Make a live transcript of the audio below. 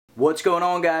What's going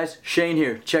on, guys? Shane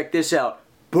here. Check this out.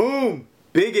 Boom!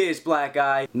 Big ass black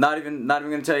eye. Not even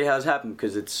gonna tell you how this happened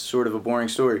because it's sort of a boring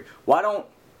story. Why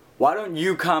don't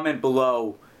you comment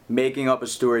below making up a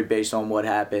story based on what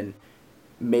happened?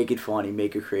 Make it funny,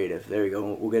 make it creative. There you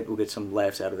go. We'll get some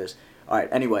laughs out of this. All right.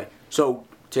 Anyway, so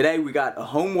today we got a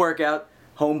home workout,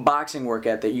 home boxing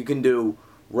workout that you can do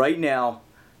right now,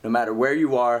 no matter where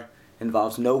you are. It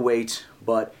involves no weights,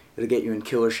 but it'll get you in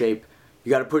killer shape. You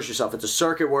got to push yourself. It's a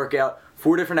circuit workout,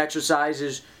 4 different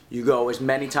exercises. You go as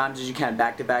many times as you can,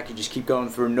 back to back. You just keep going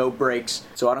through, no breaks.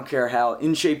 So I don't care how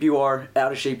in shape you are,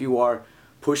 out of shape you are.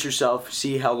 Push yourself.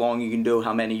 See how long you can do,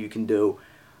 how many you can do.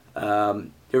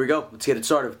 Here we go. Let's get it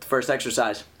started with the first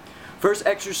exercise. First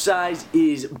exercise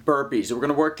is burpees. So we're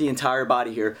going to work the entire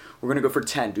body here. We're going to go for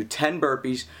 10. Do 10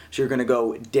 burpees. So you're going to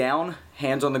go down,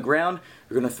 hands on the ground.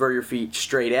 You're going to throw your feet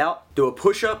straight out. Do a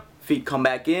push-up. Feet come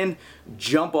back in,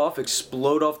 jump off,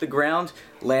 explode off the ground,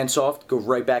 land soft, go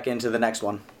right back into the next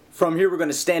one. From here, we're going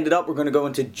to stand it up. We're going to go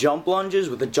into jump lunges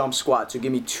with a jump squat. So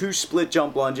give me 2 split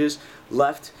jump lunges,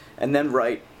 left and then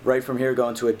right. Right from here, go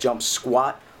into a jump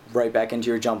squat, right back into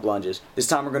your jump lunges. This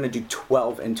time we're going to do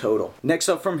 12 in total. Next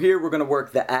up from here, we're going to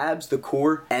work the abs, the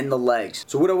core, and the legs.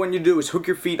 So what I want you to do is hook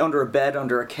your feet under a bed,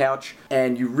 under a couch,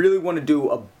 and you really want to do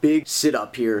a big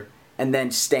sit-up here. And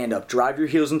then stand up. Drive your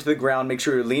heels into the ground. Make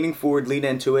sure you're leaning forward, lean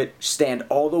into it. Stand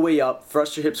all the way up,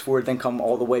 thrust your hips forward, then come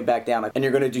all the way back down. And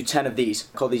you're going to do 10 of these.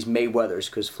 I call these Mayweathers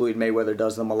because Floyd Mayweather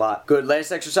does them a lot. Good.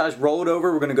 Last exercise, roll it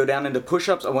over. We're going to go down into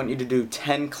push-ups. I want you to do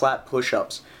 10 clap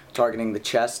push-ups, targeting the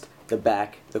chest, the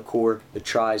back, the core, the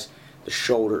tris, the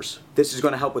shoulders. This is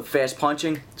going to help with fast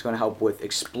punching. It's going to help with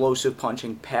explosive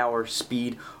punching, power,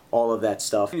 speed, all of that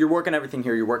stuff. You're working everything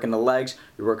here. You're working the legs,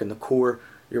 you're working the core,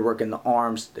 you're working the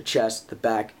arms, the chest, the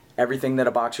back, everything that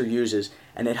a boxer uses,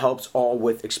 and it helps all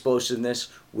with explosiveness,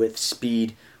 with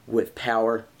speed, with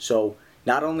power. So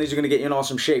not only is it going to get you in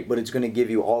awesome shape, but it's going to give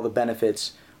you all the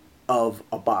benefits of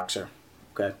a boxer.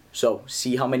 Okay, so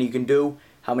see how many you can do,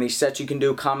 how many sets you can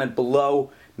do. Comment below,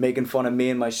 making fun of me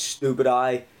and my stupid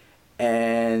eye,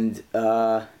 and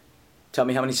tell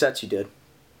me how many sets you did.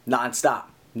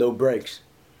 Non-stop, no breaks,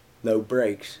 no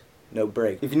breaks. No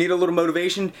break. If you need a little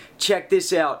motivation, check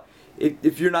this out.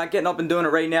 If you're not getting up and doing it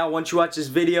right now, once you watch this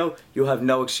video, you'll have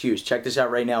no excuse. Check this out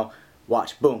right now.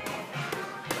 Watch. Boom.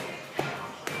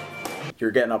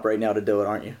 You're getting up right now to do it,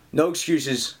 aren't you? No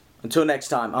excuses. Until next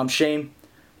time, I'm Shane.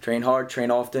 Train hard,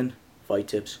 train often. Fight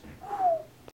tips.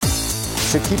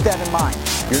 So keep that in mind.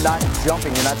 You're not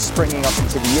jumping, you're not springing up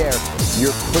into the air.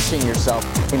 You're pushing yourself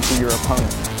into your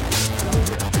opponent.